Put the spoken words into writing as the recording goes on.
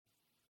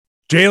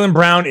Jaylen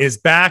Brown is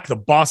back. The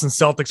Boston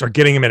Celtics are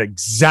getting him at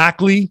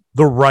exactly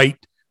the right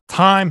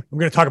time. I'm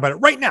going to talk about it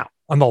right now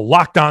on the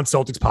Locked On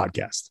Celtics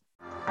podcast.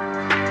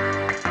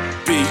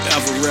 Be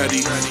ever ready.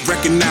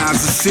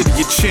 Recognize the city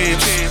of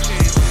champs.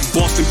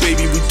 Boston,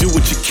 baby, we do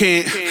what you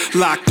can't.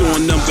 Locked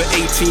on number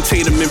 18,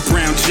 Tatum and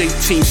Brown,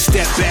 J-team,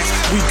 step back.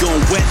 We gon'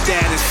 wet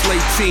that and slay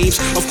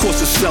teams. Of course,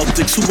 the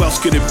Celtics, who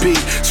else could it be?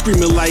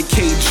 Screaming like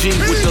KG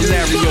with the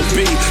Larry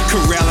O.B.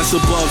 Corrales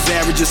above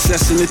average,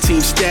 assessing the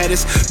team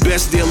status.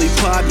 Best daily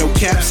pod, no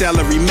cap,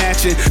 salary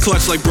matching.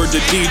 Clutch like Bird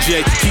the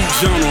DJ, keep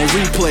John on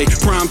replay.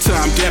 Prime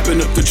time,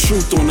 dapping up the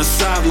truth on the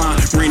sideline.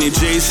 Raining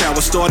J's, how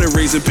it started,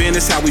 raising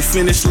banners, how we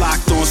finished.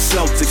 Locked on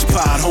Celtics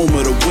pod, home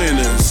of the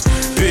winners.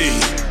 B.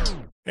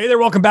 Hey there,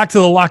 welcome back to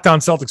the Locked On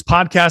Celtics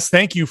podcast.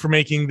 Thank you for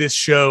making this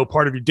show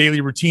part of your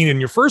daily routine and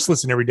your first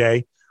listen every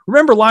day.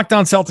 Remember, Locked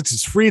On Celtics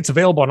is free. It's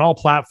available on all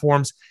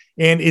platforms,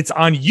 and it's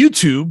on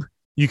YouTube.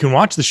 You can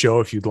watch the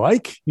show if you'd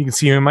like. You can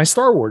see me in my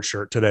Star Wars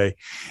shirt today.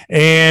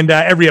 And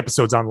every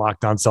episode's on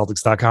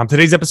LockedOnCeltics.com.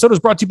 Today's episode is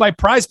brought to you by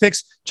Prize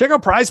Picks. Check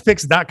out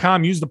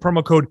PrizePicks.com. Use the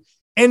promo code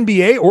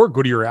NBA or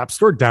go to your app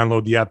store.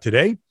 Download the app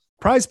today.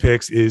 Prize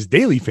Picks is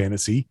daily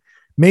fantasy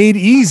made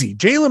easy.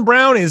 Jaylen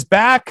Brown is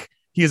back.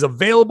 He is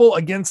available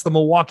against the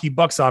Milwaukee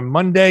Bucks on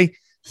Monday.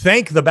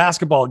 Thank the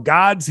basketball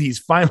gods. He's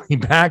finally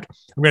back.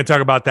 I'm going to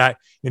talk about that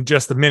in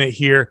just a minute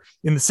here.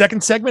 In the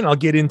second segment, I'll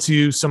get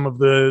into some of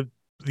the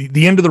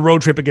end of the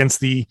road trip against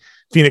the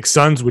Phoenix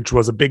Suns, which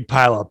was a big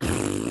pile up.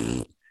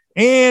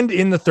 And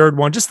in the third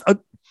one,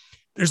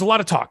 there's a lot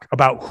of talk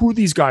about who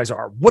these guys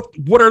are.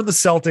 What are the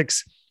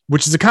Celtics,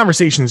 which is a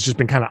conversation that's just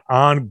been kind of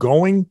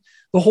ongoing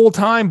the whole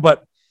time,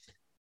 but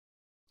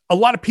a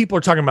lot of people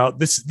are talking about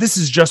this. This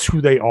is just who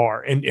they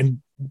are,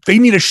 and they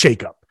need a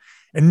shakeup.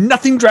 And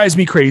nothing drives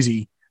me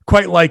crazy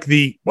quite like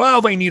they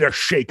need a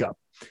shakeup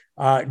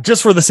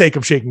just for the sake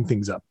of shaking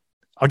things up.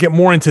 I'll get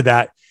more into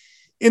that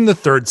in the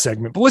third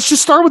segment, but let's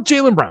just start with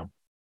Jaylen Brown,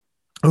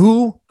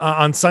 who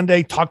on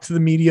Sunday talked to the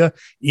media.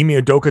 Ime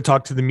Udoka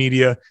talked to the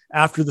media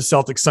after the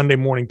Celtics Sunday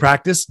morning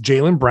practice.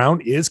 Jaylen Brown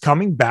is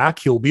coming back.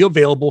 He'll be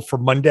available for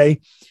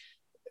Monday.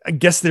 I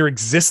guess there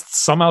exists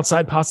some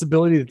outside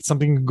possibility that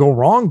something could go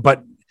wrong,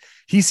 but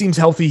he seems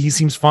healthy. He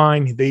seems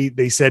fine.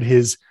 They said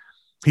he's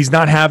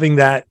not having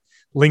that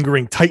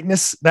lingering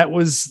tightness that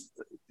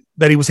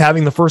he was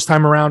having the first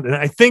time around. And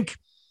I think,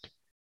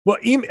 when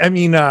Ime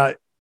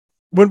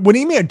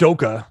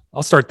Udoka,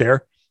 I'll start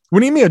there.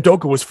 When Ime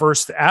Udoka was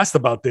first asked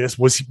about this,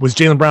 was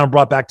Jaylen Brown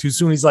brought back too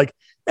soon? He's like,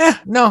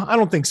 no, I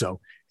don't think so.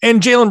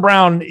 And Jaylen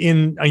Brown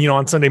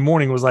on Sunday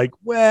morning was like,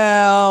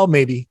 well,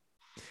 maybe.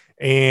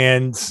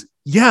 And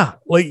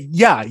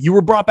you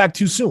were brought back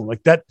too soon.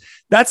 Like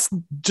that's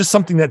just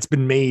something that's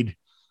been made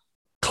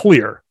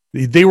clear.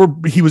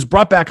 He was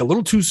brought back a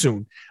little too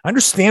soon. I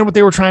understand what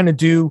they were trying to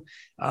do.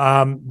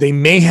 They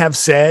may have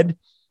said,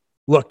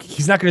 look,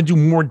 he's not going to do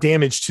more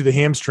damage to the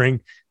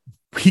hamstring.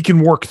 He can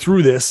work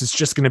through this. It's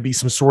just going to be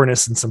some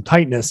soreness and some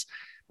tightness,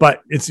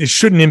 but it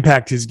shouldn't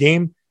impact his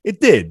game.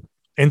 It did.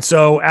 And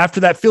so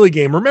after that Philly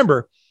game,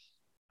 remember,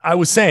 I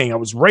was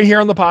right here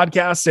on the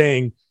podcast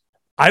saying,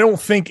 I don't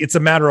think it's a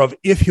matter of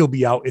if he'll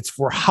be out. It's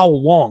for how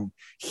long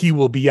he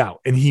will be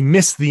out. And he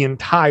missed the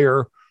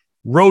entire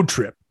road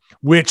trip,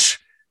 which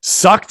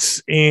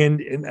sucked.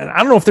 And I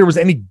don't know if there was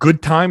any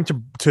good time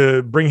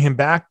to bring him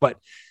back, but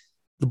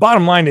the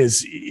bottom line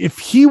is if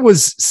he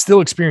was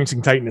still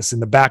experiencing tightness in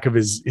the back of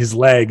his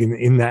leg and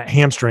in that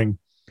hamstring,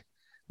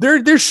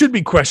 there should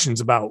be questions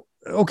about,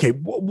 okay,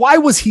 why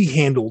was he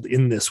handled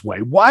in this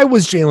way? Why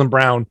was Jaylen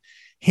Brown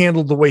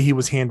handled the way he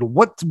was handled?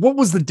 What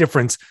was the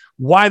difference?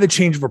 Why the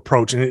change of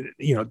approach? And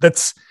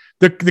that's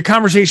the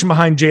conversation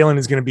behind Jaylen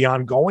is going to be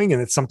ongoing.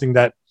 And it's something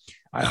that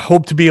I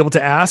hope to be able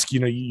to ask.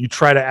 You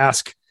try to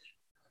ask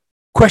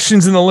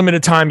questions in the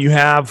limited time you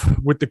have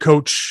with the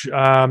coach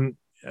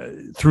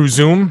through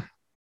Zoom,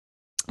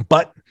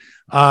 but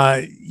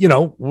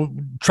we'll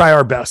try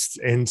our best.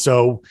 And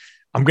so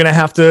I'm going to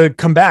have to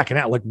come back and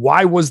ask,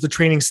 why was the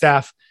training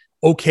staff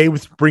okay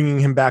with bringing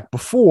him back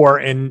before?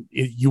 And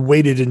you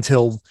waited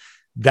until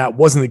that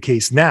wasn't the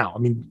case now. I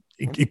mean,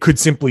 it could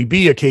simply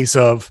be a case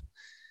of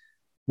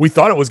we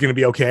thought it was going to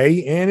be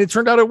okay, and it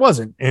turned out it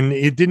wasn't, and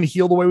it didn't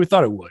heal the way we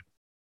thought it would.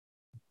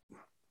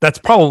 That's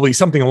probably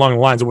something along the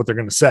lines of what they're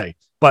going to say.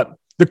 But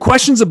the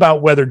questions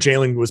about whether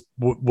Jaylen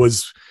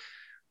was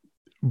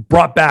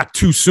brought back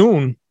too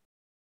soon,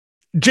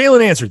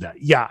 Jaylen answered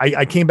that. Yeah,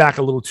 I came back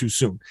a little too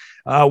soon,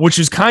 which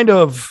is kind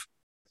of,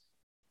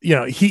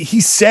 he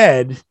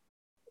said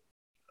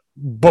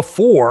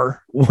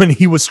before when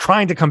he was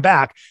trying to come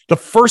back, the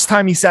first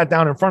time he sat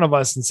down in front of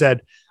us and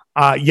said,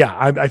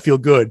 I feel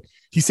good.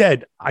 He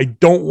said, I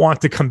don't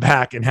want to come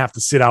back and have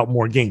to sit out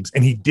more games.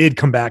 And he did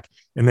come back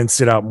and then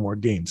sit out more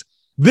games.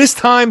 This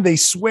time they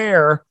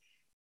swear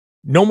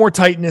no more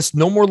tightness,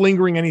 no more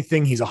lingering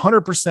anything. He's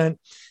 100%,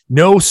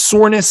 no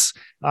soreness.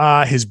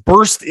 His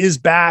burst is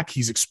back.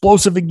 He's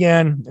explosive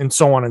again, and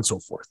so on and so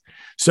forth.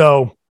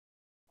 So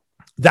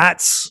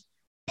that's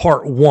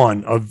part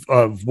one of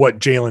what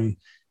Jaylen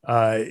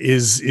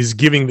is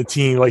giving the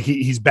team. Like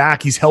he's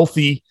back, he's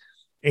healthy.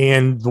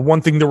 And the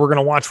one thing that we're going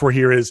to watch for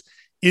here is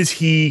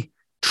he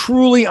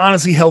truly,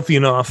 honestly healthy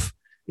enough?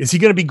 Is he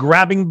going to be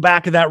grabbing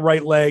back of that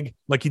right leg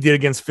like he did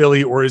against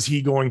Philly, or is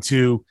he going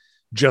to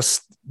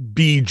just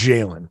be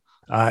Jaylen?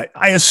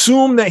 I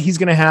assume that he's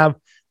going to have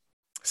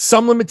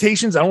some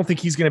limitations. I don't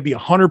think he's going to be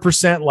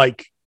 100%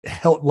 like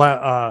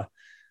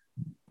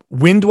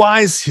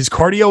wind-wise. His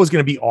cardio is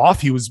going to be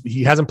off.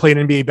 He hasn't played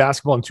NBA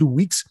basketball in 2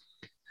 weeks.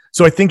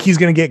 So I think he's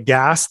going to get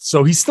gassed.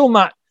 So he's still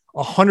not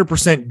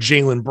 100%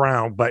 Jaylen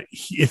Brown, but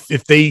if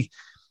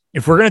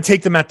we're going to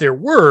take them at their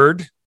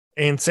word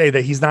and say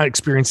that he's not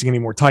experiencing any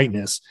more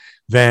tightness,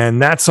 then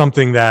that's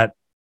something that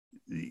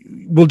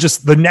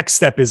the next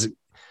step is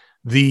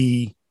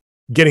the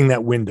getting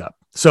that wind up.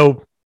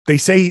 So they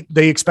say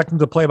they expect him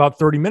to play about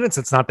 30 minutes.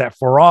 It's not that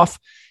far off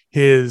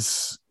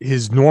his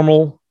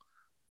normal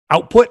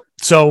output.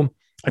 So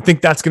I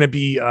think that's going to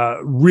be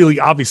really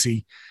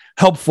obviously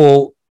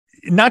helpful.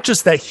 Not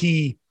just that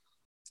he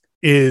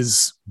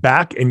is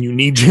back and you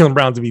need Jaylen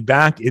Brown to be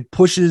back. It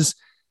pushes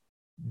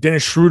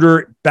Dennis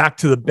Schroeder back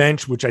to the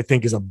bench, which I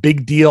think is a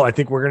big deal. I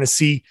think we're going to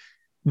see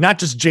not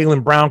just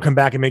Jaylen Brown come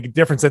back and make a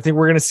difference. I think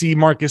we're going to see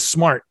Marcus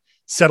Smart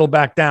settle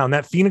back down.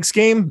 That Phoenix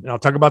game, and I'll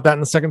talk about that in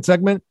the second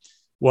segment,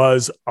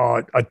 was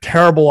a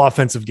terrible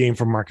offensive game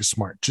from Marcus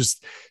Smart.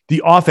 Just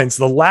the offense,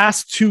 the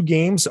last 2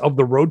 games of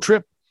the road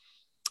trip,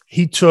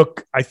 he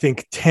took, I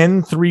think,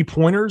 10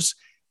 3-pointers.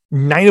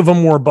 9 of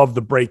them were above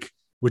the break,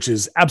 which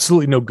is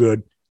absolutely no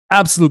good.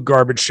 Absolute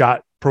garbage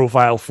shot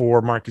profile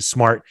for Marcus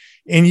Smart.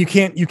 And you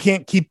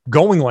can't keep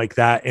going like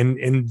that.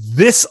 And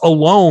this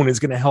alone is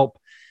going to help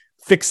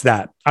fix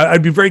that.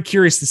 I'd be very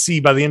curious to see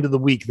by the end of the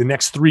week, the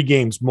next 3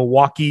 games,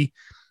 Milwaukee,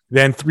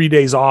 then 3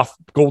 days off,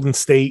 Golden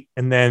State,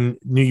 and then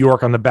New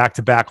York on the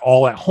back-to-back,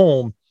 all at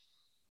home,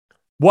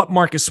 what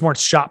Marcus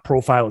Smart's shot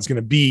profile is going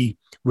to be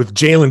with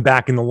Jaylen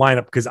back in the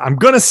lineup. Because I'm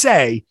going to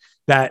say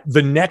that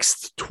the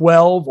next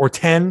 12 or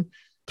 10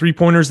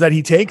 3-pointers that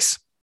he takes,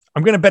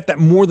 I'm going to bet that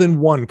more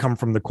than one come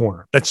from the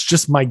corner. That's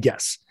just my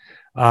guess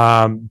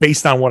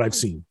based on what I've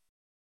seen.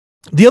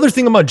 The other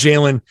thing about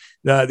Jaylen,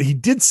 he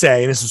did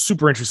say, and this is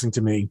super interesting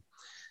to me,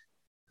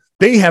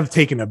 they have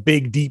taken a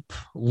big, deep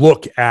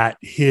look at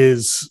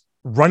his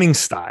running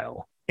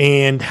style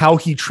and how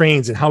he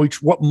trains and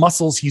what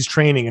muscles he's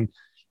training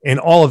and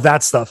all of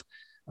that stuff.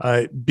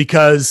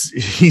 Because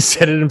he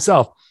said it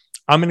himself,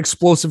 I'm an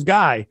explosive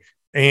guy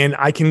and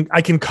I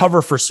can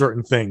cover for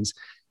certain things.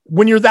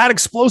 When you're that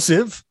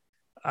explosive,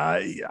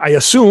 I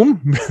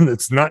assume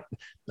it's not,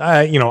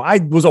 I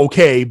was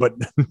okay, but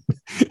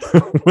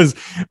was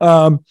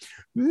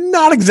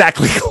not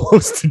exactly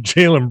close to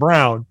Jaylen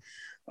Brown.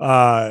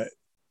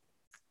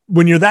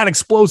 When you're that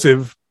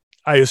explosive,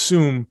 I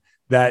assume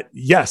that,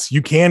 yes,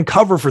 you can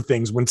cover for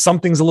things. When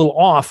something's a little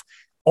off,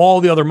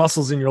 all the other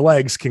muscles in your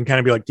legs can kind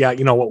of be like, yeah,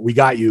 you know what, we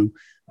got you.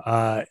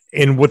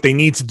 And what they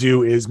need to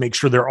do is make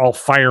sure they're all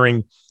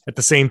firing at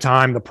the same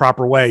time, the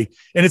proper way.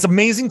 And it's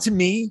amazing to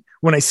me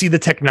when I see the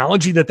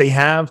technology that they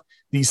have,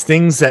 these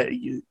things that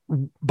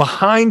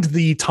behind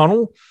the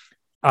tunnel,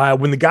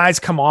 when the guys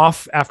come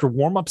off after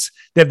warmups,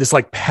 they have this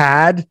like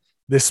pad,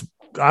 this,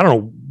 I don't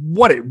know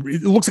what it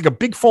looks like, a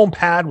big foam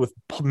pad with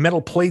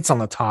metal plates on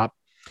the top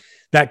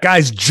that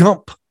guys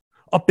jump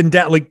up and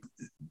down. Like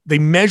they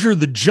measure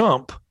the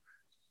jump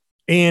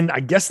and I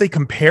guess they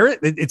compare it.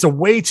 It's a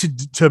way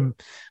to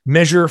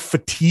measure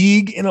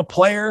fatigue in a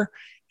player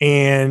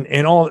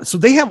and all. So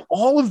they have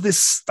all of this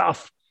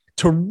stuff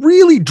to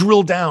really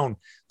drill down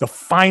the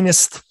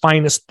finest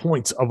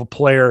points of a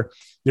player,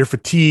 their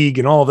fatigue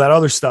and all of that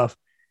other stuff.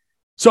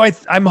 So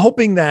I'm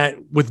hoping that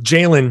with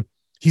Jaylen,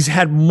 he's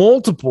had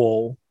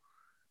multiple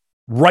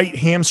right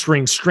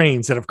hamstring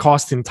strains that have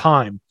cost him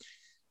time.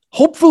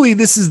 Hopefully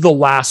this is the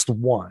last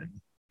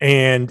one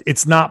and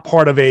it's not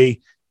part of a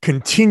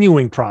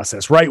continuing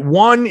process, right?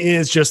 One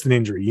is just an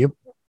injury.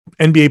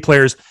 NBA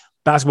players,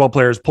 basketball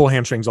players pull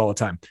hamstrings all the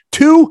time.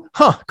 2,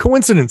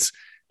 coincidence.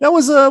 That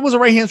was a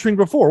right hamstring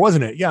before,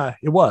 wasn't it? Yeah,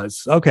 it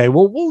was. Okay,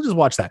 well, we'll just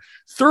watch that.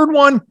 3rd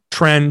one,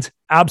 trend,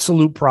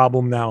 absolute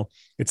problem now.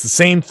 It's the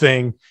same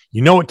thing.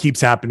 You know it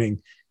keeps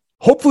happening.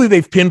 Hopefully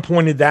they've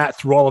pinpointed that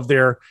through all of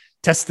their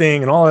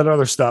testing and all that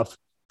other stuff.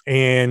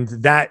 And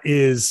that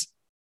is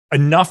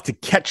enough to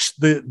catch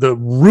the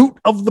root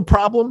of the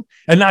problem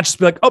and not just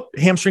be like, oh,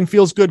 hamstring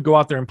feels good, go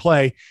out there and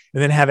play,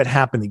 and then have it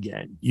happen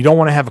again. You don't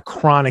want to have a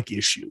chronic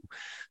issue.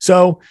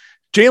 So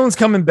Jaylen's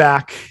coming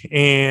back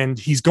and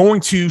he's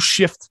going to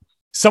shift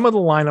some of the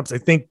lineups.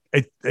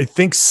 I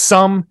think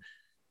some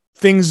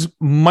things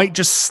might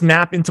just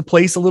snap into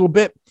place a little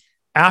bit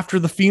after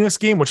the Phoenix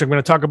game, which I'm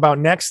going to talk about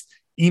next.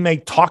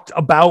 Ime talked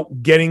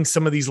about getting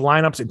some of these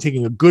lineups and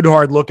taking a good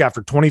hard look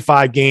after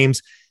 25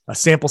 games, a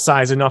sample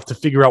size enough to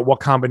figure out what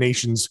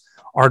combinations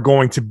are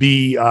going to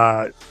be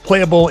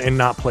playable and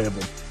not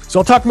playable. So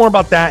I'll talk more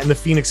about that in the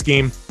Phoenix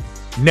game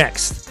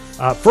next.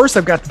 First,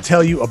 I've got to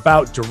tell you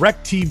about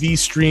DirecTV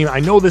Stream. I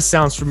know this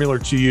sounds familiar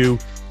to you.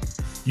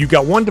 You've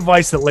got one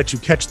device that lets you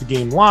catch the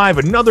game live,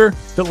 another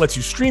that lets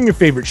you stream your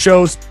favorite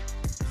shows.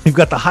 You've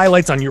got the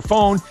highlights on your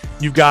phone.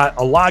 You've got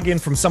a login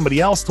from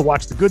somebody else to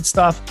watch the good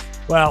stuff.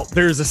 Well,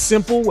 there's a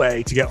simple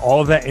way to get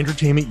all of that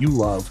entertainment you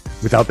love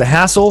without the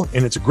hassle,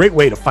 and it's a great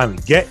way to finally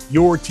get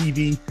your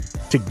TV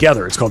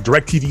together. It's called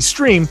DirecTV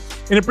Stream,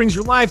 and it brings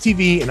your live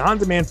TV and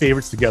on-demand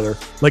favorites together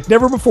like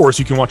never before, so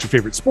you can watch your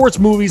favorite sports,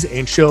 movies,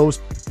 and shows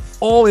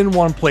all in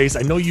one place.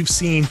 I know you've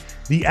seen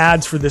the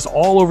ads for this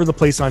all over the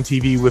place on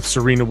TV with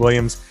Serena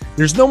Williams.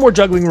 There's no more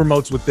juggling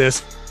remotes with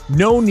this.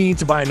 No need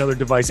to buy another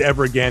device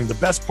ever again. The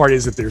best part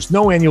is that there's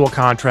no annual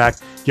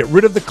contract. Get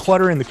rid of the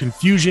clutter and the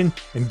confusion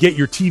and get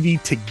your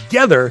TV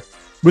together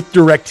with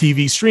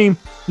DirecTV Stream.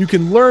 You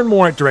can learn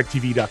more at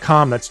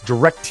directtv.com. That's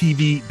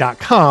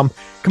directtv.com.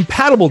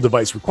 Compatible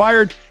device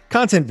required.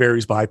 Content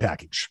varies by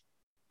package.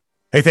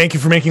 Hey, thank you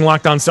for making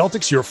Locked On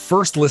Celtics your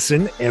first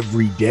listen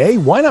every day.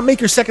 Why not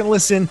make your second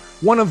listen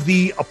one of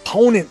the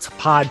opponent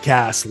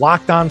podcasts,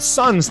 Locked On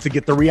Suns, to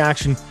get the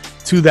reaction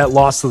to that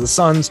loss to the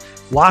Suns,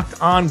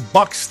 Locked On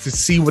Bucks to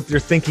see what they're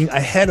thinking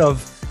ahead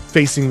of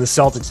facing the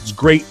Celtics. It's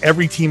great.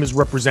 Every team is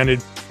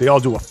represented. They all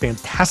do a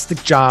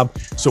fantastic job.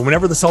 So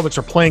whenever the Celtics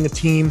are playing a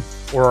team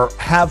or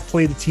have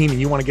played a team and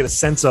you want to get a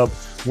sense of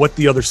what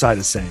the other side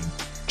is saying,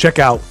 check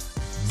out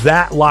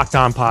that Locked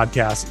On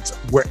podcast. It's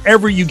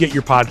wherever you get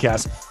your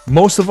podcasts.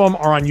 Most of them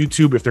are on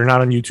YouTube. If they're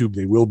not on YouTube,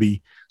 they will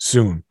be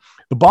soon.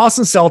 The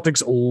Boston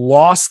Celtics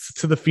lost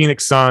to the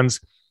Phoenix Suns.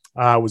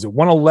 Was it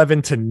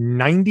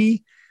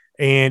 111-90?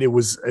 And it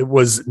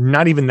was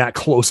not even that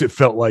close. It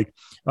felt like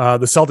the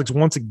Celtics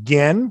once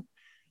again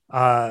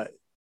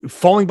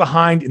falling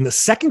behind in the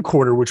second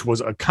quarter, which was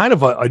a kind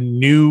of a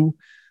new.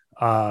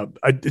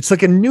 It's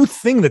like a new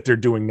thing that they're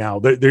doing now.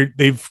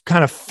 They've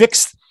kind of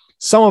fixed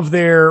some of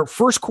their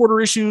first quarter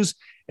issues,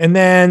 and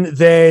then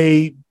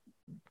they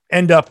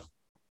end up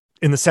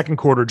in the second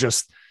quarter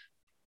just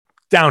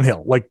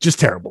downhill, like just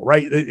terrible,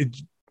 right?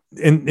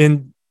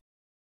 And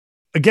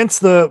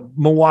against the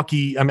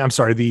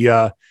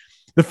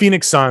the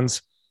Phoenix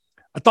Suns,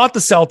 I thought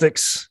the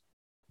Celtics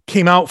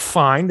came out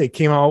fine. They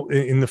came out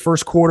in the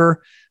first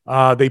quarter.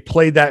 They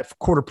played that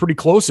quarter pretty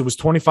close. It was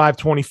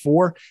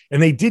 25-24,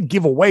 and they did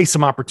give away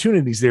some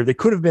opportunities there. They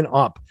could have been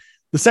up.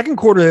 The second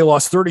quarter, they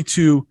lost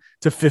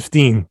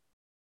 32-15.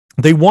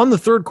 They won the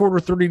third quarter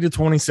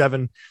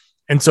 30-27.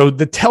 And so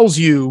that tells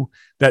you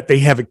that they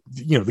have,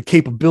 the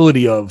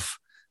capability of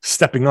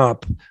stepping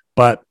up.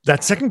 But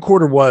that second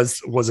quarter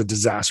was a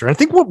disaster. And I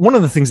think one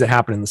of the things that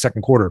happened in the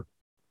second quarter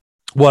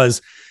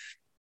was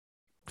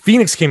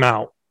Phoenix came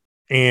out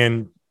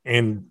and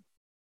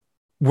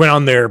went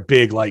on their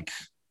big,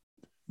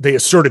 they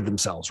asserted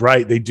themselves,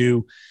 right? They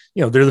do,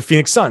 they're the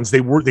Phoenix Suns.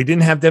 They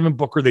didn't have Devin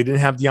Booker. They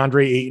didn't have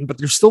DeAndre Ayton, but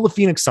they're still the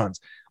Phoenix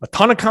Suns. A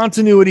ton of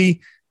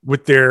continuity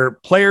with their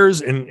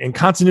players and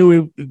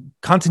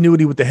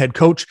continuity with the head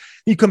coach.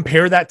 You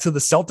compare that to the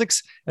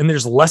Celtics, and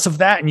there's less of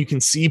that. And you can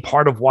see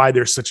part of why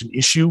there's such an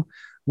issue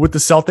with the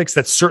Celtics.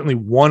 That's certainly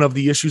one of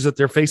the issues that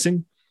they're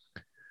facing.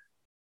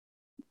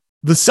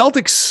 The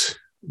Celtics,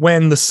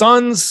 when the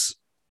Suns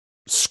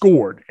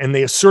scored and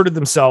they asserted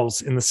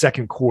themselves in the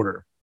second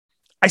quarter,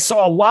 I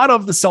saw a lot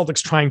of the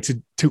Celtics trying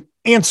to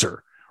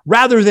answer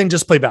rather than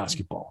just play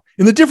basketball.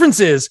 And the difference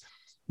is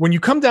when you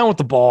come down with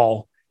the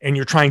ball and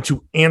you're trying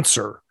to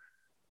answer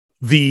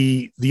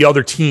the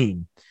other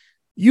team,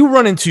 you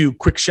run into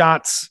quick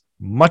shots,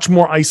 much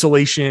more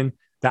isolation,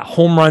 that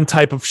home run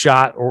type of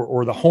shot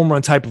or the home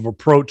run type of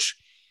approach.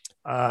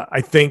 I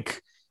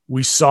think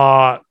we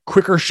saw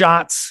quicker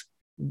shots.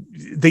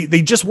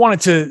 They just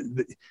wanted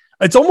to,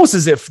 it's almost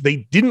as if they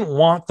didn't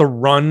want the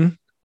run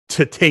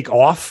to take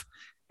off.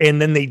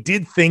 And then they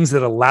did things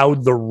that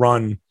allowed the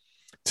run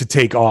to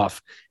take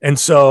off. And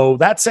so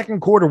that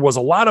second quarter was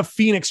a lot of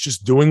Phoenix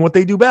just doing what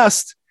they do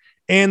best,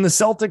 and the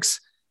Celtics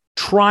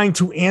trying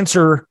to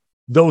answer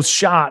those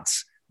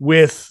shots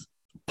with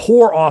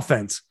poor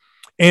offense.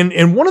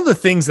 And one of the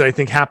things that I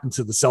think happened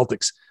to the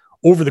Celtics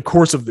over the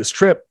course of this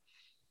trip,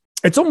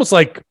 it's almost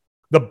like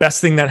the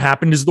best thing that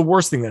happened is the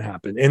worst thing that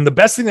happened. And the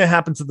best thing that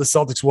happened to the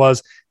Celtics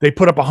was they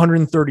put up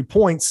 130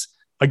 points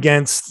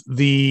against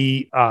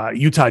the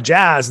Utah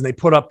Jazz, and they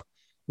put up,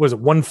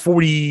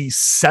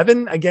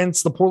 147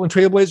 against the Portland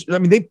Trail Blazers. I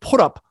mean, they put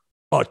up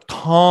a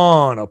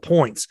ton of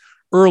points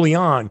early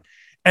on,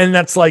 and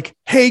that's like,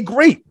 hey,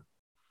 great.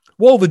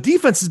 Well, the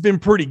defense has been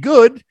pretty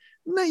good.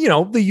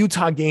 The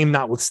Utah game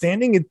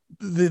notwithstanding,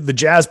 the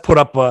Jazz put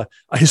up a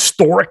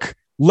historic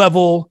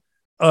level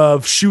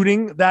of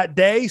shooting that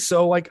day.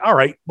 So all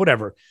right,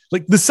 whatever. The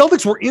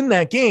Celtics were in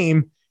that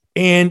game,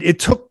 and it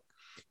took,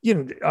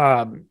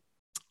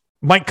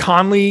 Mike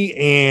Conley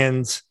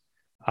and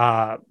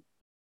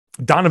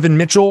Donovan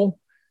Mitchell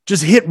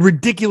just hit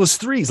ridiculous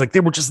threes. They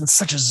were just in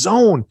such a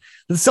zone.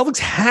 The Celtics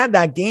had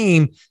that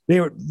game.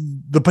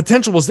 The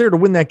potential was there to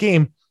win that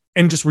game,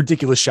 and just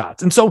ridiculous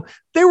shots. And so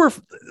they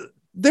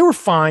were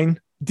fine.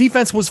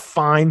 Defense was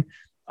fine.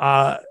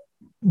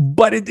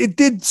 But it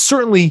did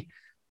certainly,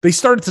 they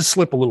started to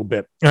slip a little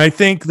bit. And I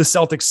think the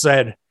Celtics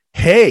said,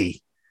 hey,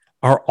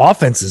 our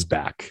offense is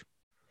back.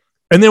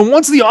 And then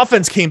once the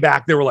offense came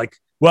back, they were like,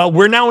 well,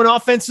 we're now an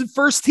offensive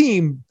first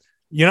team.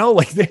 They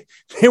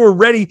were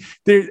ready.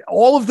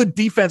 All the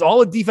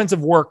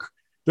defensive work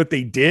that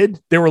they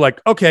did, they were like,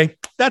 okay,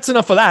 that's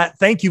enough of that.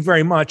 Thank you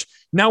very much.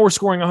 Now we're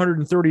scoring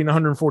 130 and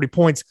 140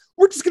 points.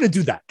 We're just going to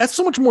do that. That's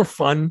so much more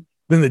fun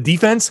than the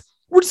defense.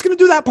 We're just going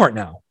to do that part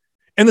now.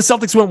 And the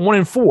Celtics went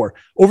 1-4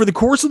 over the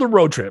course of the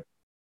road trip.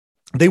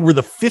 They were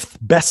the 5th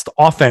best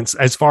offense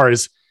as far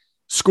as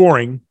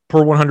scoring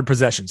per 100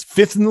 possessions,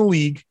 5th in the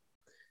league.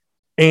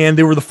 And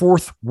they were the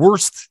 4th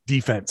worst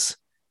defense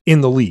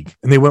in the league.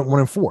 And they went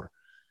 1-4.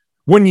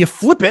 When you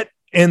flip it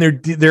and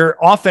their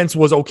offense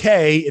was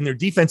okay and their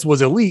defense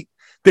was elite,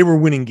 they were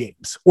winning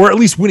games, or at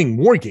least winning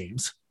more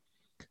games.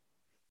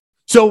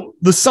 So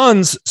the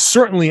Suns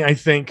certainly, I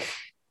think,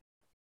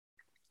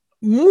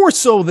 more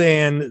so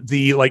than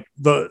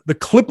the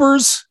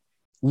Clippers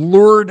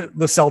lured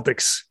the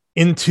Celtics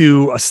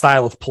into a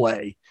style of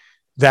play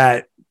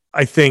that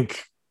I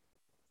think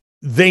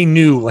they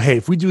knew, hey,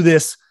 if we do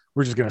this,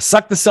 we're just going to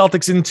suck the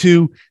Celtics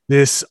into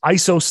this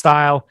ISO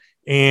style.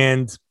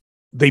 And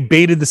they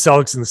baited the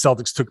Celtics and the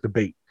Celtics took the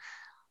bait.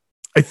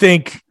 I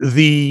think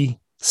the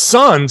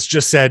Suns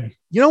just said,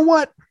 you know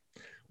what?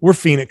 We're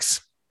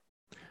Phoenix.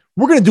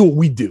 We're going to do what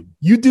we do.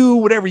 You do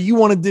whatever you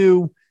want to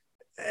do.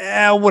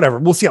 Whatever.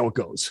 We'll see how it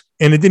goes.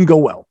 And it didn't go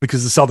well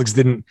because the Celtics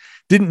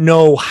didn't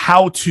know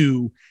how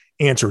to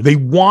answer. They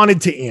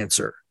wanted to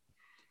answer,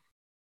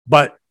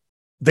 but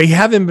they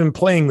haven't been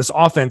playing this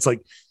offense.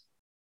 Like,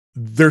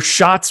 their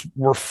shots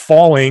were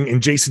falling,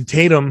 and Jason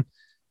Tatum,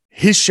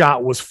 his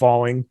shot was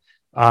falling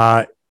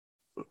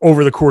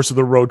over the course of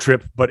the road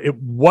trip, but it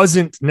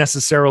wasn't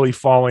necessarily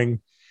falling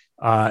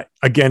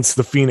against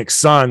the Phoenix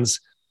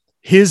Suns.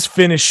 His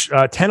finish,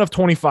 10 of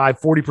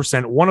 25,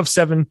 40%, 1 of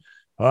 7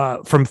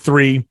 from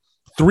 3,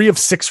 3 of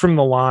 6 from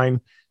the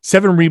line,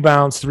 7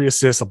 rebounds, 3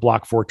 assists, a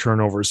block, 4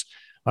 turnovers,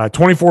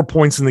 24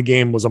 points in the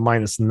game was a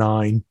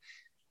 -9.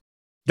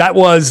 That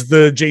was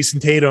the Jason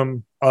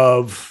Tatum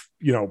of,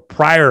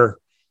 prior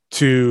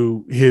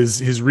to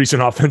his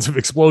recent offensive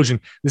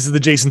explosion. This is the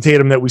Jason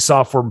Tatum that we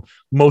saw for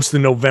most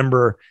of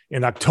November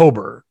and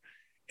October.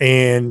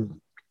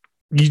 And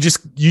you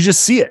just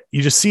see it.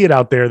 You just see it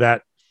out there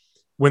that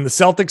when the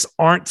Celtics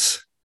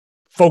aren't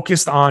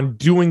focused on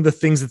doing the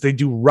things that they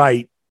do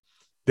right,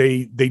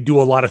 they do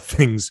a lot of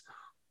things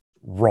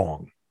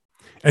wrong.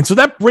 And so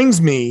that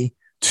brings me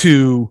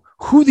to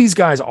who these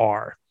guys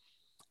are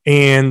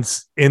and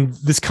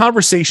this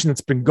conversation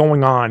that's been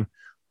going on.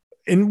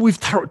 And we've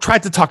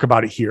tried to talk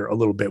about it here a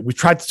little bit. We've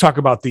tried to talk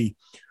about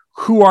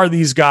who are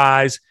these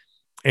guys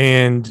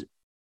and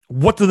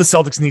what do the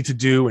Celtics need to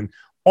do and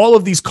all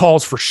of these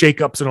calls for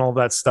shakeups and all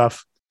that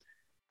stuff.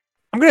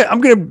 I'm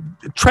gonna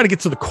try to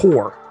get to the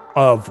core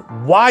of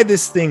why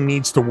this thing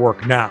needs to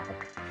work now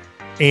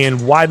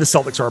and why the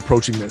Celtics are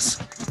approaching this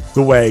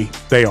the way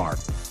they are.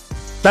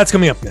 That's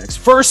coming up next.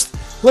 First,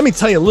 let me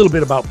tell you a little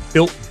bit about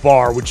Built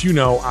Bar, which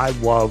I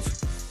love.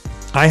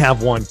 I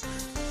have one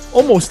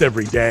almost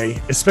every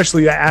day,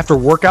 especially after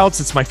workouts.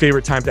 It's my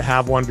favorite time to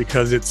have one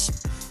because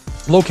it's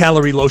low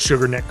calorie, low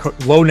sugar,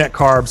 low net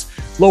carbs,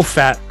 low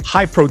fat,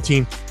 high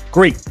protein.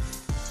 Great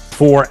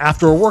for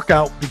after a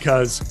workout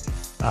because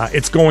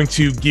it's going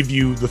to give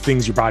you the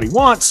things your body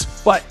wants,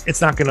 but it's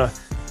not going to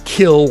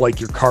kill like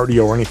your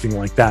cardio or anything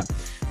like that.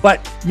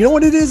 But you know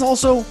what it is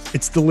also?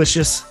 It's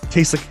delicious.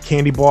 Tastes like a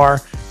candy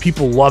bar.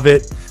 People love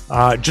it.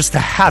 Just to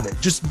have it,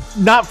 just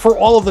not for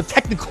all of the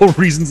technical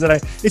reasons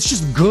it's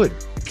just good.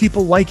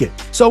 People like it.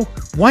 So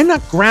why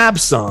not grab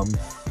some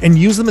and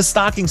use them as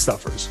stocking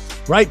stuffers,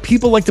 right?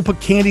 People like to put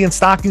candy in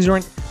stockings.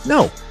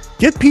 No,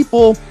 get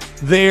people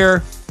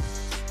their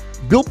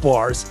Built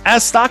Bars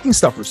as stocking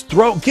stuffers.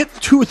 Get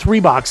 2 or 3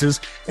 boxes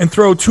and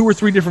throw 2 or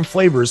 3 different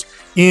flavors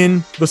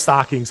in the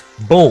stockings.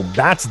 Boom,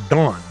 that's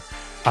done.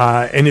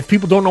 And if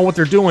people don't know what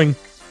they're doing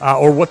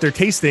or what they're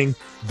tasting,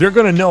 they're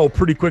going to know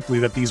pretty quickly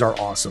that these are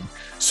awesome.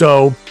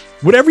 So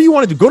whatever you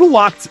want to do,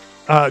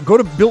 go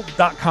to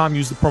built.com,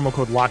 use the promo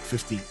code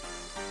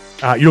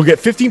LOCK15. You'll get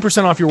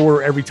 15% off your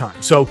order every time.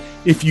 So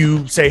if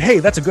you say, hey,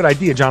 that's a good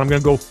idea, John, I'm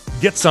going to go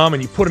get some,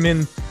 and you put them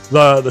in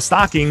the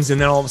stockings, and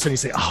then all of a sudden you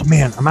say, oh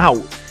man, I'm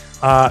out.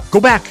 Go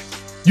back,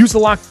 use the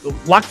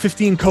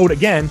LOCK15 code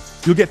again.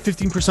 You'll get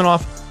 15%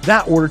 off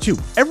that order too,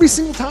 every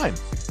single time.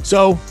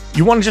 So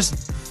you want to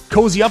just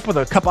cozy up with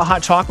a cup of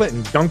hot chocolate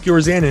and dunk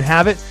yours in and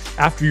have it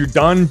after you're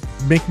done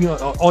making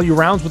all your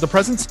rounds with the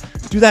presents,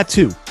 do that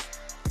too.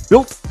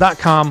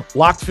 Built.com,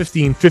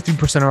 LOCK15,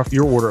 15% off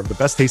your order of the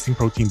best tasting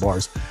protein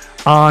bars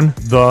on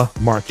the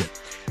market.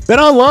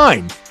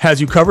 BetOnline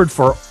has you covered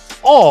for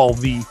all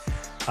the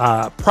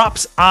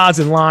props, odds,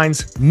 and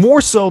lines,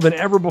 more so than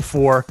ever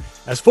before.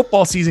 As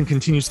football season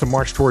continues to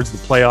march towards the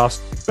playoffs,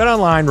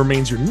 BetOnline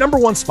remains your number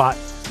one spot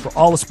for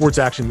all the sports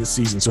action this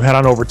season. So head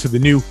on over to the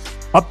new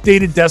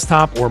updated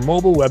desktop or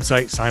mobile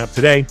website, sign up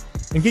today,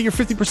 and get your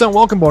 50%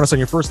 welcome bonus on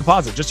your first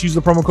deposit. Just use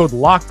the promo code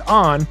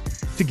LOCKEDON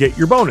to get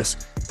your bonus.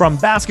 From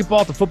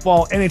basketball to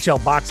football,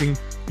 NHL, boxing,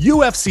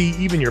 UFC,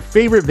 even your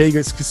favorite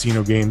Vegas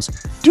casino games,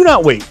 do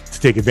not wait to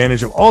take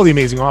advantage of all the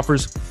amazing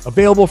offers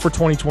available for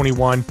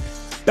 2021.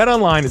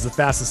 BetOnline is the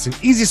fastest and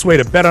easiest way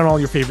to bet on all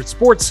your favorite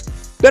sports.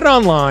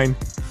 BetOnline,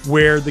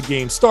 where the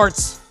game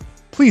starts.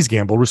 Please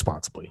gamble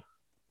responsibly.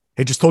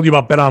 Hey, just told you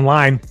about Bet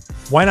Online.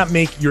 Why not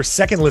make your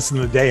second listen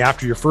of the day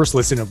after your first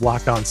listen of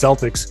Locked On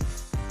Celtics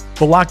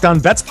the Locked On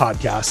Bets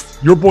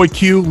podcast? Your boy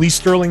Q, Lee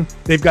Sterling,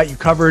 they've got you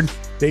covered.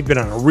 They've been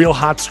on a real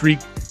hot streak.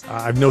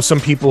 I know some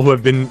people who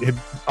have been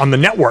on the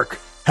network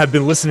have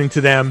been listening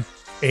to them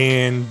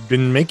and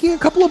been making a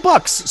couple of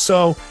bucks.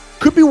 So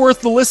could be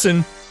worth the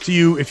listen to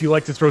you if you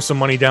like to throw some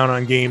money down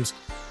on games.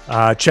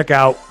 Check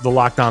out the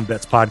Locked On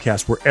Bets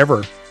podcast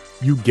wherever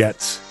you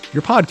get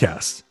your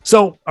podcast.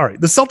 So, all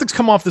right, the Celtics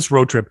come off this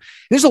road trip.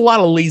 There's a lot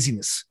of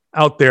laziness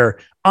out there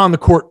on the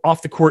court,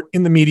 off the court,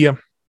 in the media.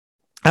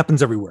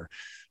 Happens everywhere.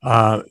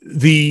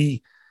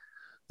 The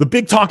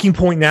big talking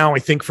point now, I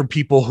think, from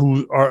people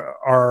who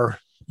are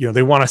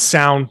they want to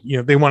sound,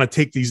 they want to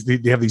take these,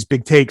 they have these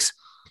big takes,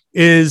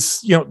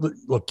 is,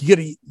 look,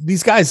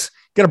 these guys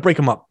got to break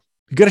them up.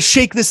 You got to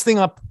shake this thing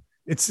up.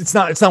 It's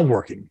not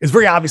working. It's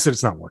very obvious that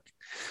it's not working.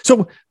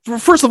 So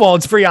first of all,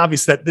 it's very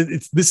obvious that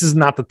this is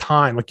not the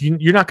time. Like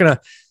you're not going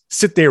to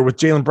sit there with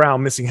Jaylen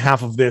Brown missing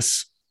half of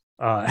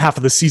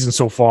the season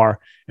so far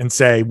and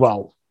say,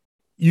 well,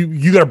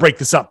 you got to break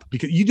this up,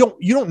 because you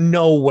don't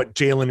know what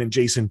Jaylen and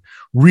Jason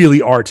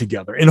really are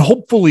together. And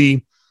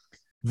hopefully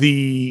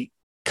the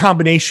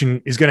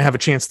combination is going to have a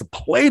chance to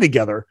play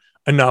together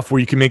enough where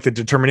you can make the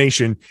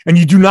determination, and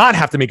you do not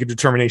have to make a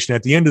determination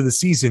at the end of the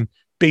season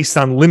based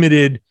on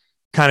limited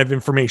kind of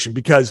information,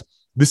 because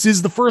this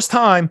is the first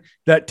time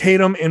that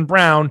Tatum and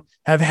Brown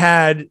have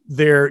had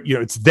their,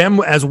 it's them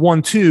as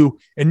 1-2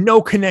 and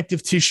no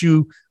connective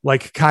tissue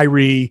like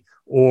Kyrie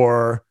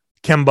or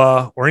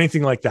Kemba or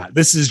anything like that.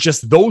 This is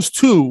just those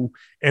two,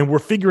 and we're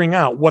figuring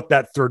out what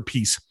that third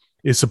piece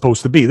is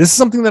supposed to be. This is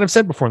something that I've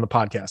said before in the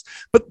podcast.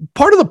 But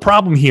part of the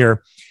problem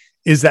here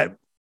is that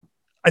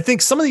I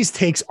think some of these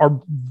takes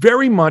are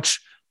very much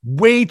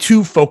way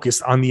too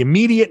focused on the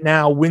immediate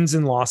now wins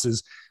and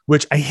losses,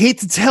 which I hate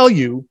to tell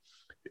you,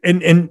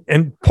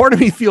 and part of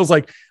me feels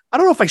like, I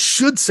don't know if I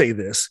should say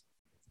this,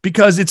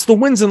 because it's the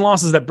wins and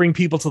losses that bring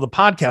people to the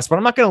podcast, but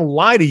I'm not going to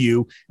lie to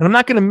you, and I'm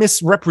not going to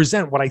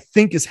misrepresent what I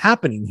think is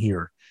happening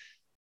here.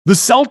 The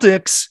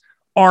Celtics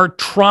are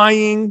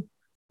trying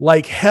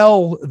like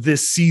hell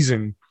this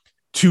season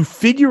to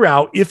figure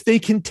out if they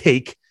can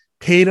take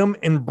Tatum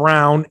and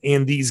Brown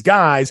and these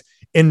guys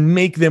and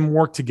make them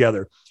work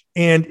together.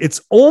 And it's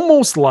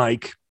almost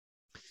like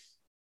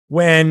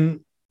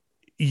when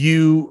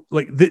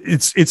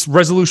it's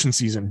resolution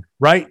season,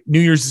 right? New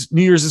Year's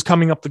is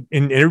coming up,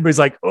 and everybody's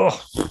like, oh,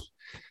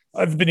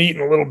 I've been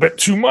eating a little bit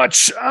too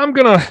much. I'm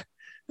gonna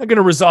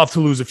resolve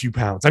to lose a few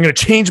pounds. I'm gonna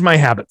change my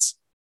habits.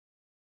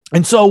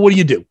 And so what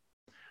do?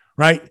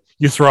 Right?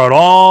 You throw out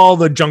all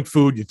the junk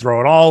food, you throw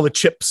out all the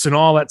chips and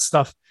all that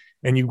stuff,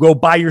 and you go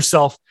buy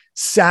yourself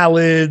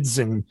salads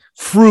and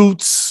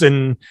fruits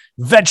and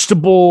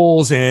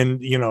vegetables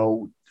and,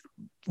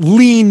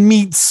 lean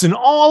meats and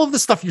all of the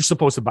stuff you're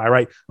supposed to buy,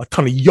 right? A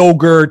ton of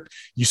yogurt.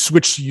 You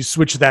switch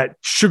that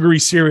sugary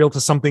cereal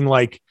to something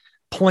like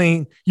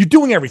plain. You're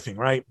doing everything,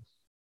 right?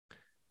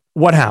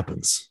 What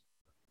happens?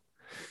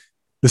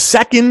 The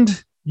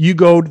second you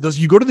go to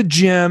the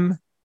gym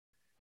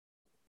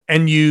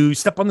and you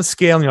step on the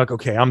scale and you're like,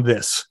 okay, I'm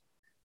this.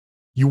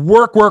 You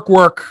work.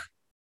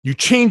 You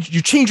change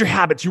your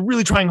habits. You're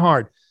really trying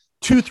hard.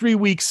 2-3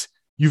 weeks,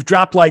 you've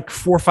dropped like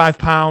 4 or 5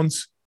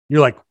 pounds.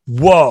 You're like,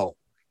 whoa.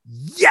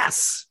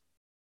 Yes.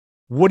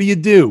 What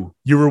do?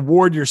 You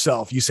reward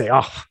yourself. You say,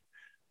 oh,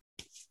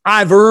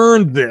 I've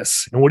earned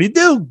this. And what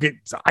do? Get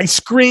ice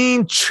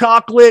cream,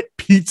 chocolate,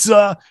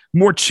 pizza,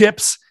 more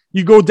chips.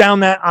 You go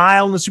down that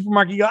aisle in the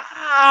supermarket. You go,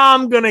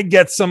 I'm going to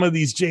get some of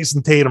these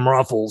Jason Tatum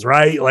ruffles,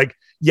 right? Like,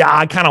 yeah,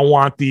 I kind of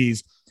want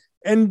these.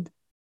 And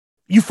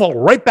you fall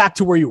right back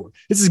to where you were.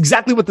 This is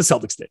exactly what the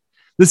Celtics did.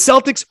 The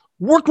Celtics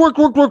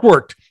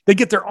worked. They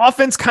get their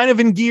offense kind of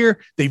in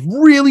gear. They've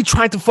really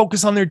tried to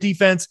focus on their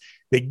defense.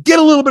 They get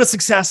a little bit of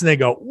success and they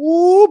go,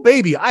 ooh,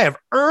 baby, I have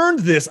earned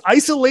this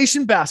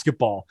isolation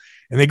basketball.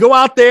 And they go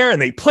out there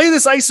and they play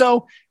this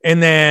ISO,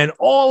 and then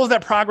all of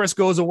that progress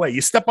goes away.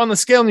 You step on the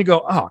scale and you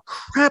go, oh,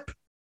 crap,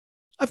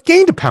 I've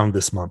gained a pound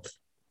this month.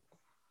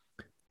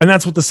 And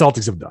that's what the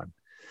Celtics have done.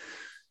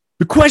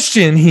 The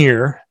question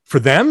here for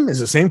them is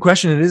the same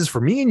question it is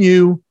for me and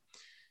you.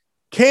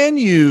 Can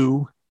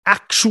you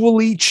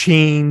actually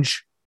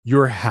change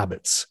your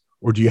habits,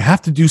 or do you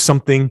have to do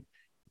something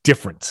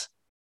different?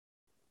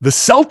 The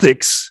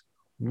Celtics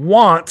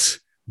want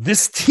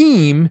this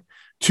team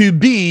to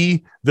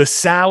be the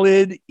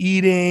salad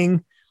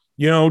eating,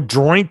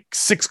 drink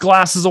 6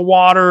 glasses of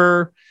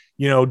water,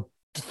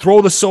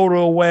 throw the soda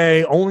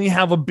away, only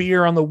have a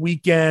beer on the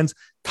weekends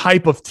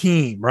type of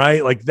team,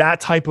 right? Like that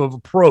type of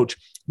approach.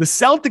 The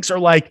Celtics are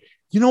like,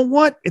 you know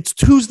what? It's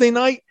Tuesday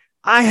night.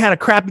 I had a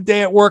crappy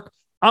day at work.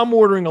 I'm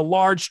ordering a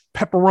large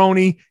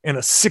pepperoni and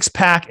a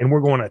 6-pack, and we're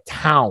going to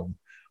town,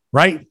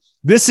 right?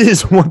 This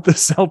is what the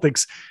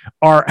Celtics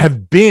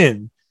have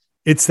been.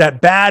 It's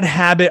that bad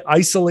habit,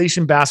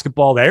 isolation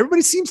basketball that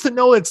everybody seems to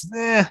know it's,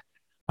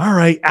 all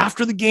right.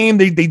 After the game,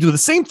 they do the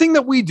same thing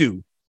that we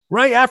do,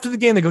 right? After the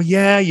game, they go,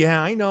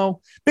 yeah, I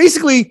know.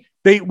 Basically,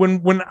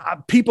 when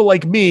people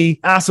like me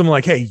ask them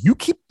like, hey, you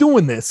keep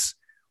doing this.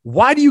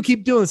 Why do you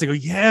keep doing this? They go,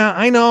 yeah,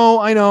 I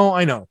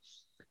know.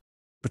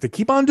 But they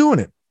keep on doing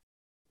it.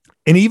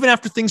 And even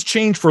after things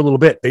change for a little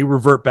bit, they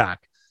revert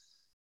back.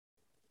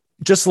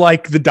 Just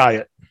like the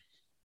diet.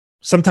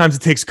 Sometimes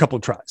it takes a couple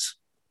of tries.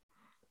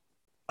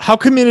 How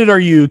committed are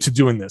you to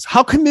doing this?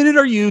 How committed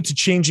are you to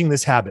changing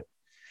this habit?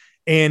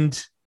 And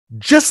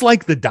just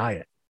like the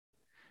diet,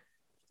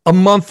 a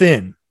month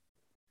in,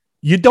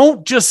 you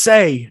don't just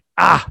say,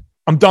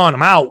 I'm done,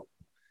 I'm out.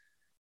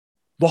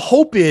 The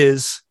hope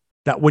is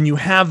that when you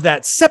have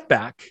that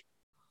setback,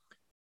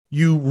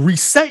 you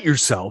reset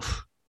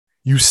yourself,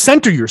 you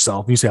center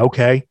yourself, and you say,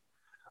 okay,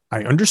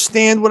 I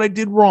understand what I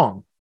did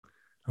wrong.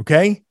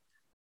 Okay.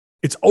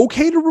 It's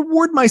okay to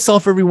reward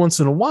myself every once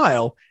in a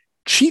while.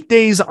 Cheat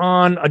days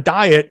on a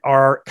diet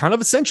are kind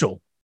of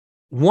essential.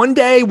 One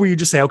day where you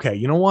just say, okay,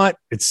 you know what?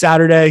 It's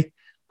Saturday.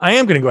 I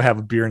am going to go have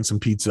a beer and some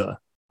pizza.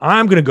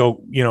 I'm going to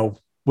go,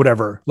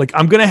 whatever. Like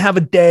I'm going to have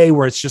a day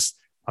where it's just,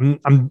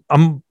 I'm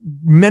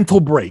mental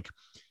break.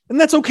 And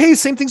that's okay.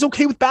 Same thing's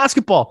okay with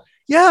basketball.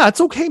 Yeah,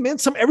 it's okay, man.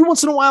 Every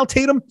once in a while,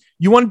 Tatum,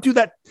 you want to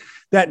do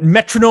that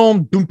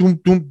metronome, boom, boom,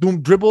 boom,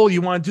 boom, dribble.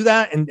 You want to do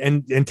that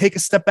and take a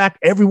step back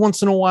every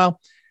once in a while.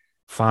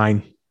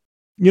 Fine.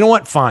 You know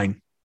what?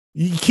 Fine.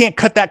 You can't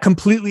cut that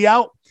completely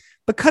out,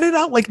 but cut it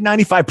out like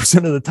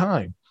 95% of the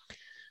time.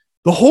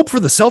 The hope for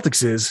the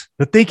Celtics is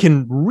that they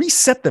can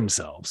reset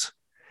themselves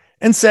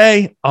and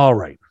say, all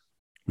right,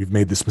 we've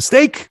made this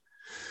mistake.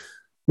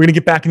 We're going to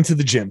get back into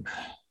the gym.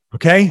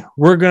 Okay.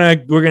 We're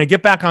going to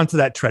get back onto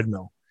that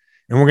treadmill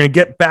and we're going to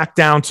get back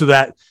down to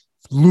that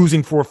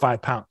losing 4 or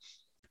 5 pounds.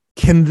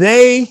 Can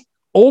they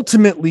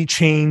ultimately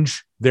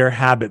change their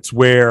habits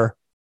where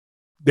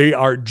they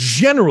are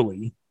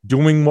generally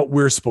doing what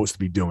we're supposed to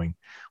be doing?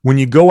 When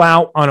you go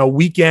out on a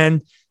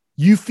weekend,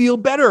 you feel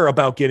better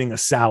about getting a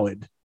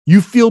salad.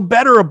 You feel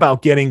better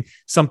about getting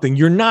something.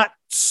 You're not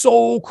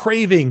so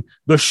craving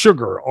the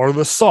sugar or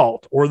the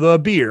salt or the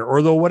beer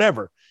or the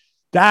whatever.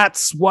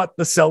 That's what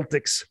the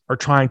Celtics are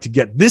trying to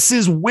get. This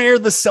is where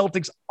the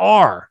Celtics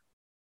are.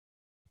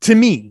 To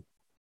me,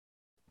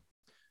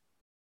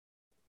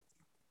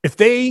 if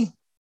they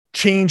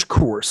change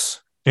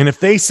course and if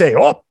they say,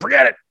 oh,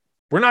 forget it,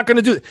 we're not going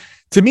to do it.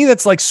 To me,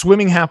 that's like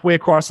swimming halfway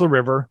across the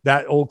river.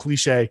 That old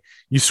cliche.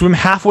 You swim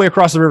halfway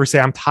across the river, say,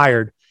 I'm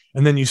tired.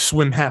 And then you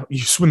swim back.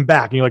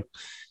 And you're like,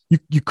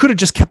 you could have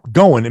just kept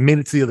going and made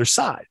it to the other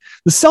side.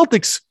 The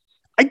Celtics,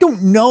 I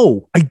don't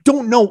know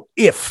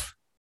if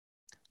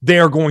they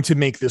are going to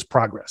make this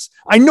progress.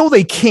 I know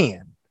they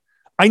can.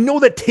 I know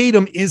that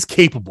Tatum is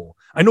capable.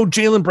 I know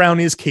Jaylen Brown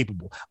is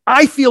capable.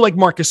 I feel like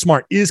Marcus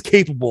Smart is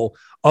capable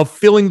of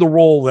filling the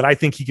role that I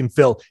think he can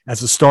fill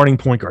as a starting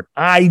point guard.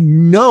 I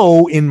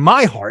know in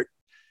my heart,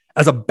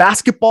 as a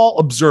basketball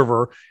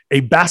observer, a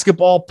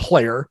basketball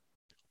player,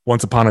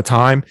 once upon a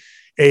time,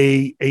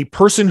 a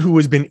person who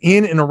has been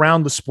in and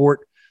around the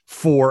sport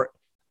for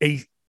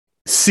a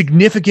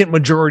significant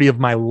majority of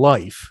my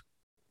life,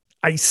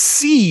 I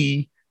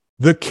see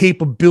the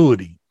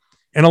capability.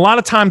 And a lot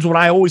of times what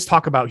I always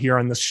talk about here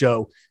on this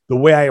show, the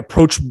way I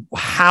approach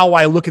how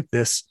I look at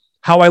this,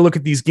 how I look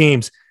at these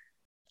games,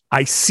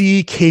 I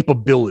see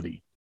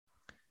capability.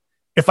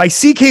 If I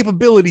see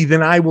capability,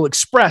 then I will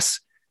express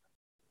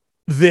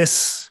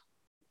this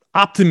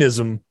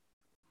optimism.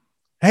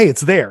 Hey,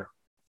 it's there.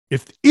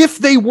 If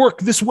they work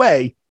this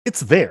way, it's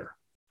there.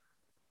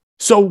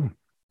 So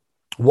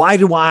why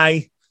do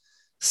I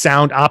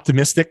sound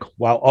optimistic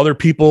while other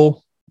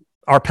people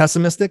are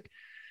pessimistic?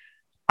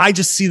 I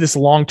just see this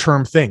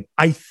long-term thing.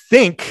 I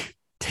think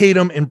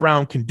Tatum and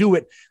Brown can do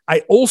it. I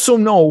also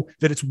know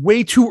that it's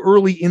way too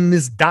early in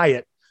this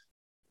diet,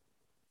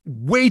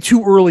 way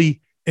too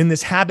early in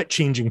this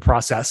habit-changing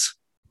process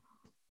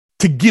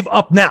to give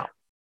up now.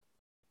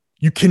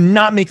 You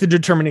cannot make the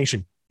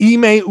determination.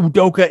 Ime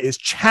Udoka is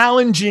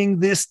challenging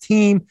this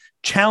team,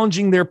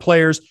 challenging their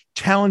players,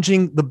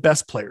 challenging the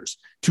best players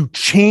to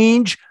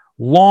change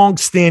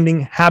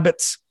long-standing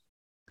habits.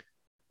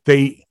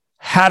 They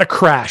had a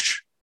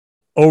crash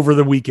over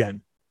the weekend,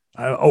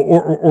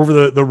 or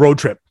over the road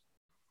trip.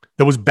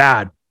 That was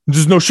bad.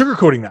 There's no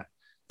sugarcoating that.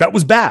 That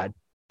was bad.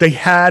 They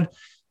had,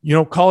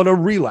 call it a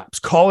relapse,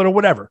 call it a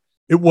whatever.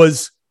 It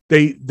was,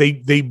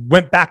 they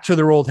went back to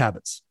their old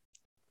habits.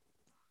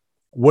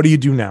 What do you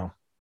do now?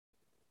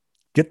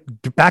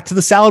 Get back to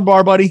the salad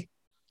bar, buddy.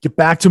 Get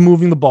back to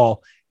moving the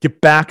ball.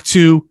 Get back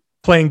to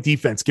playing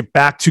defense. Get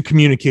back to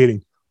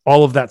communicating.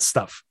 All of that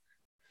stuff.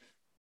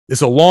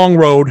 It's a long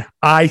road.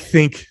 I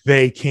think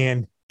they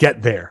can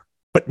get there.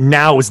 But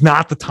now is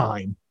not the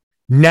time.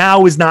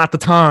 Now is not the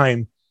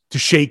time to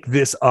shake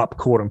this up,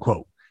 quote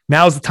unquote.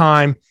 Now is the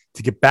time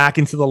to get back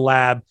into the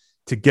lab,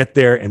 to get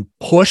there and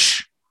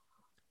push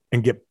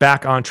and get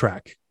back on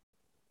track.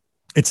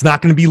 It's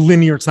not going to be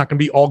linear. It's not going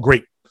to be all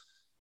great.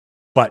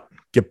 But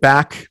get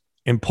back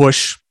and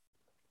push.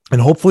 And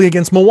hopefully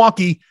against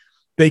Milwaukee,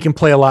 they can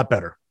play a lot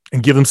better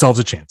and give themselves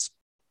a chance.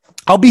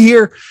 I'll be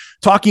here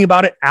talking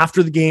about it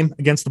after the game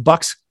against the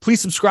Bucks. Please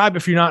subscribe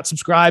if you're not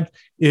subscribed.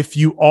 If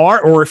you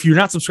are, or if you're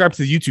not subscribed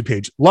to the YouTube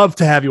page, love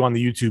to have you on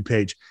the YouTube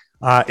page.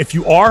 If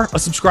you are a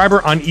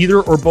subscriber on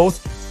either or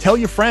both, tell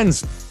your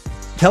friends,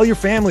 tell your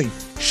family,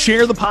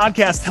 share the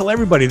podcast, tell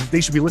everybody that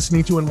they should be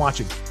listening to and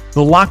watching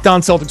the Locked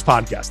On Celtics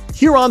podcast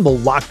here on the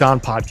Locked On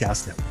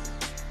Podcast Network.